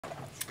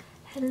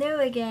Hello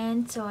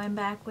again, so I'm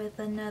back with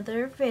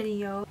another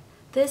video.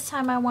 This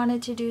time I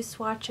wanted to do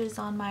swatches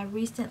on my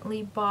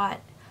recently bought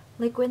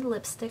liquid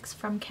lipsticks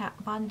from Kat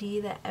Von D,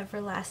 the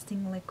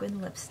Everlasting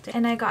Liquid Lipstick.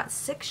 And I got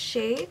 6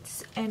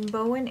 shades, and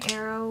Bow and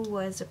Arrow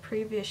was a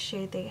previous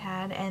shade they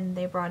had and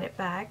they brought it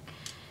back.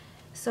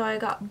 So I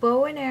got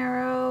Bow and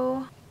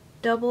Arrow,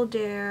 Double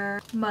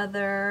Dare,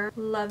 Mother,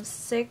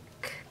 Lovesick,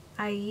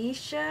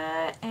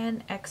 Aisha,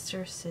 and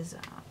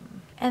Exorcism.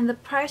 And the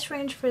price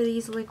range for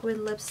these liquid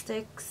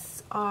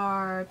lipsticks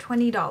are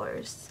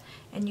 $20,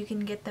 and you can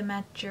get them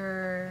at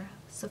your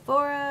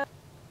Sephora.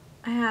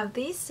 I have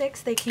these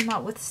 6. They came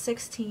out with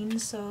 16,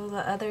 so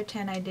the other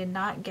 10 I did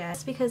not get.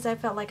 It's because I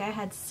felt like I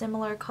had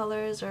similar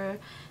colors, or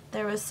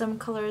there was some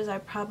colors I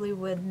probably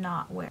would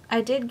not wear.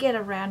 I did get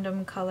a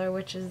random color,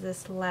 which is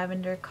this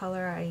lavender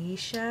color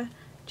Aisha,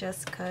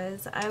 just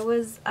cause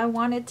I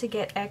wanted to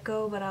get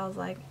Echo, but I was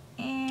like,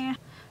 eh.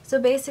 So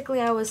basically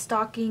I was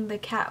stalking the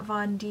Kat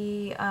Von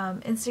D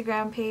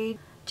Instagram page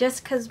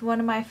just because one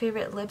of my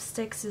favorite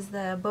lipsticks is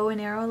the Bow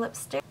and Arrow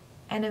lipstick,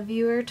 and a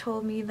viewer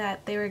told me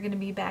that they were going to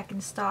be back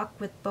in stock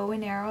with Bow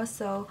and Arrow,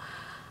 so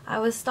I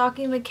was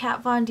stalking the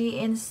Kat Von D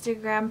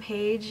Instagram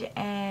page,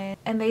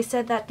 and they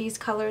said that these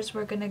colors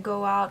were going to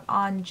go out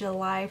on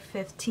July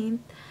 15th.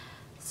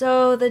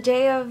 So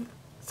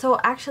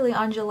actually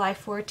on July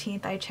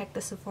 14th I checked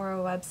the Sephora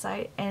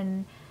website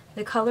and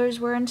the colors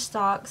were in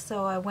stock,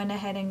 so I went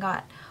ahead and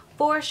got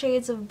 4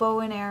 shades of Bow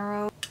and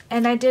Arrow.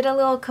 And I did a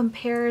little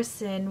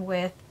comparison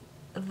with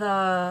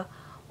the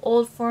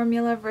old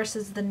formula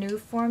versus the new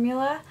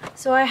formula.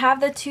 So I have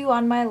the two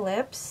on my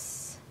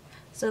lips.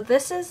 So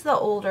this is the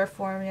older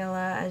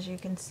formula, as you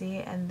can see,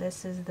 and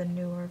this is the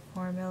newer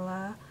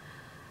formula.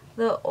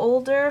 The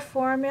older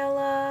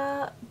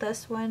formula,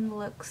 this one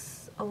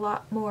looks a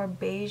lot more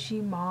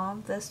beigey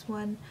mauve. This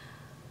one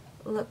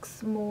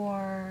looks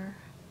more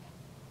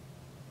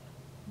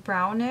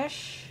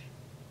brownish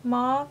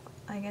mauve,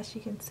 I guess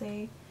you can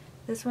say.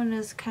 This one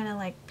is kind of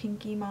like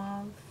pinky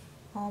mauve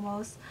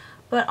almost,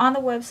 but on the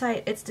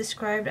website it's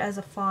described as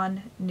a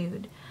fawn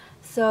nude.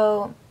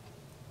 So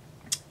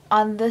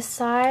on this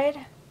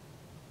side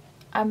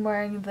I'm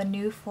wearing the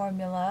new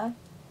formula,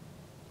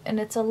 and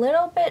it's a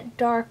little bit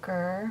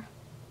darker,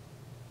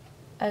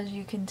 as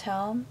you can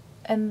tell.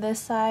 And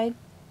this side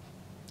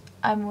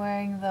I'm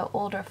wearing the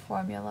older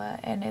formula,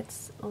 and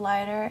it's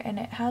lighter and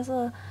it has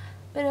a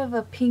bit of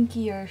a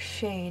pinkier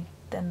shade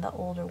than the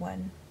older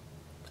one.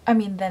 I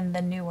mean, than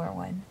the newer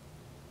one.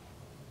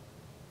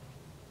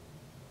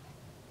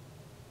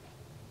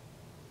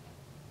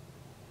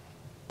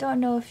 Don't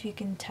know if you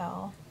can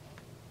tell,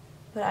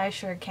 but I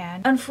sure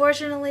can.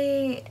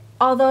 Unfortunately,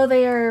 although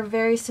they are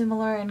very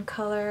similar in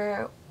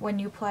color, when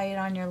you apply it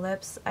on your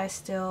lips, I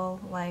still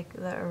like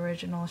the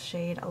original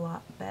shade a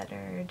lot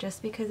better,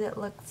 just because it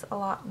looks a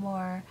lot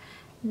more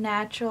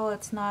natural.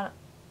 It's not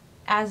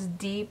as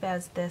deep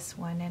as this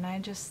one, and I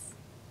just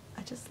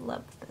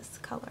love this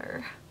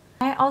color.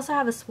 I also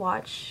have a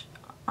swatch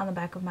on the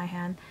back of my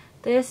hand.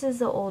 This is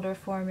the older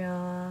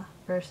formula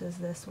versus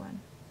this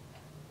one.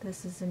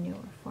 This is the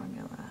newer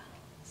formula.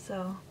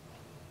 So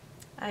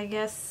I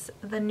guess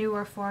the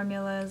newer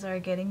formulas are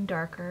getting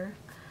darker,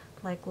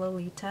 like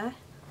Lolita.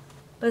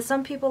 But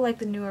some people like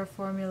the newer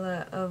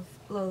formula of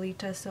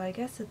Lolita, so I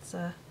guess it's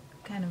a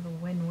kind of a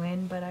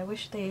win-win, but I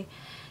wish they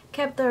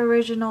kept the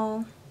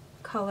original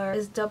color.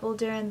 Is Double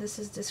Dare, and this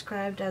is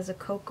described as a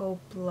cocoa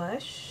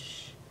blush.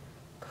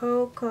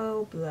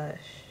 Cocoa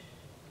blush.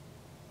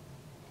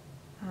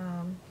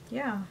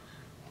 Yeah,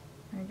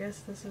 I guess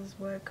this is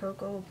what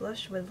cocoa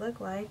blush would look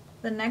like.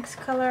 The next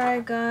color I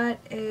got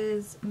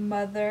is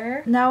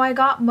Mother. Now I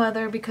got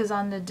Mother because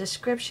on the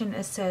description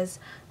it says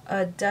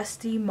a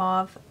dusty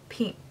mauve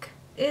pink.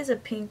 It is a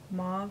pink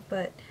mauve,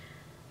 but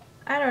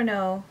I don't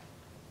know.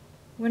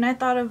 When I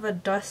thought of a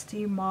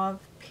dusty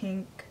mauve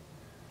pink,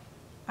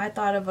 I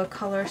thought of a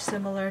color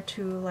similar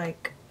to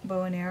like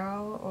Bow and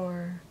Arrow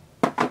or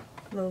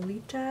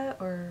Lolita,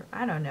 or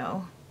I don't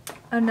know.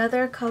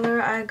 Another color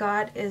I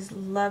got is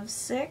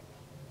Lovesick,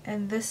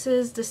 and this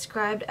is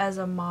described as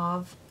a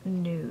mauve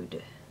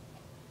nude.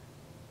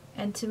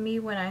 And to me,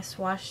 when I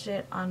swatched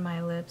it on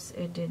my lips,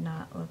 it did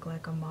not look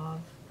like a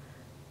mauve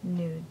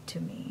nude to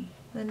me.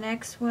 The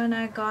next one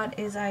I got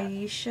is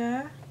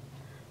Aisha.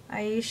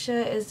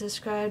 Aisha is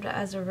described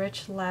as a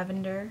rich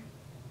lavender,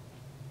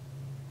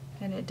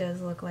 and it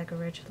does look like a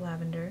rich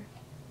lavender.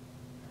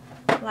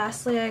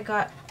 Lastly, I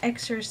got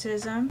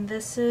Exorcism.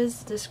 This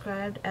is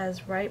described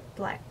as ripe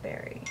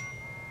blackberry.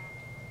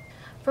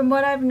 From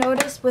what I've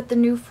noticed with the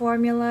new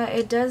formula,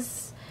 it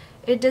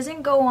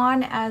doesn't go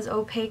on as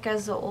opaque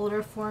as the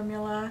older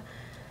formula.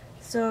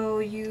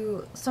 So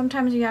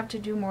sometimes you have to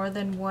do more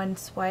than one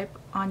swipe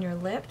on your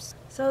lips.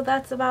 So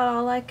that's about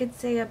all I could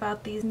say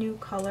about these new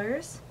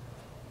colors.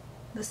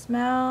 The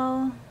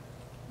smell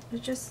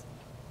is just,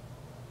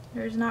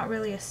 there's not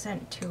really a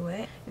scent to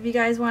it. If you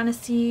guys want to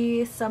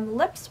see some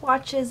lip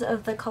swatches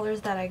of the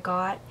colors that I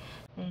got,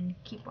 then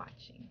keep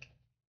watching.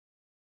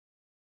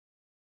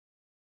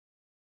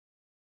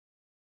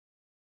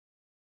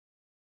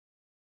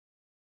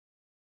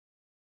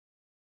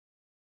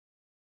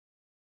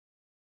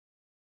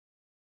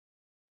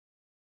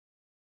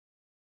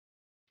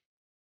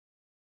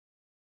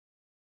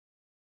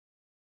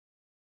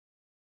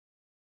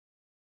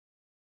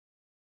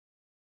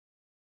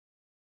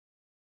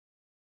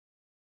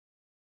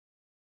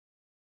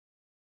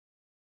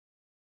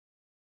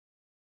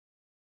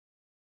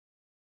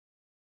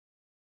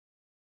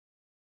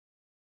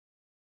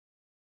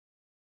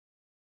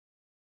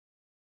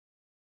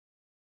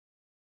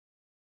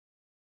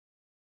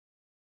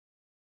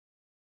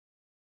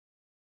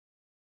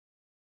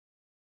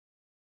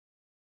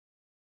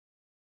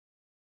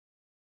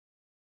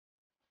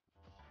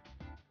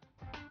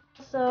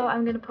 also,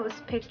 I'm going to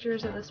post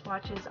pictures of the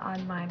swatches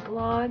on my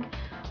blog,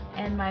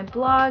 and my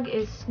blog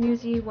is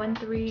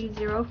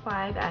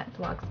snoozy1305 at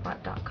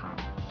blogspot.com.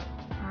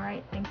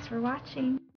 Alright, thanks for watching.